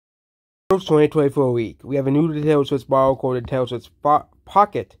2024 week, we have a new Nintendo Switch model called Nintendo Switch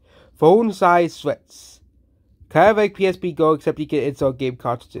Pocket phone-sized Switch. Kind of like PSP Go, except you can install game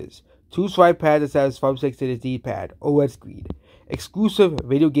cartridges. 2 swipe pads that says thumbsticks to the D-pad, OLED screen. Exclusive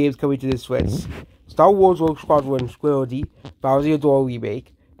video games coming to the Switch. Star Wars Rogue Squadron Trilogy, Bowser Door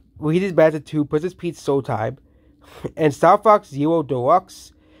Remake, Reese's Mansion 2, Princess Peach Showtime, and Star Fox Zero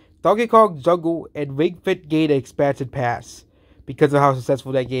Deluxe, Donkey Kong Jungle, and Ring Fit Game Expansion Pass. Because of how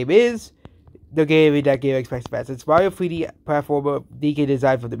successful that game is, they're giving that game expansion pass. It's Mario 3D platformer, DK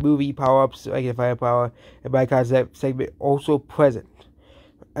design for the movie, power-ups, like the firepower, and my concept segment also present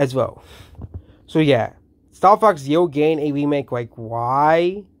as well. So yeah, Star Fox Zero gained a remake. Like,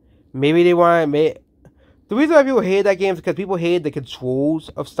 why? Maybe they want to make... The reason why people hate that game is because people hated the controls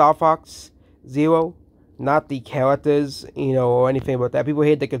of Star Fox Zero, not the characters, or anything about that. People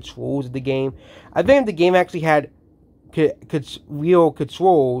hate the controls of the game. I think if the game actually had real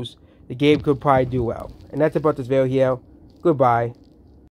controls, the game could probably do well. And that's about this video here. Goodbye.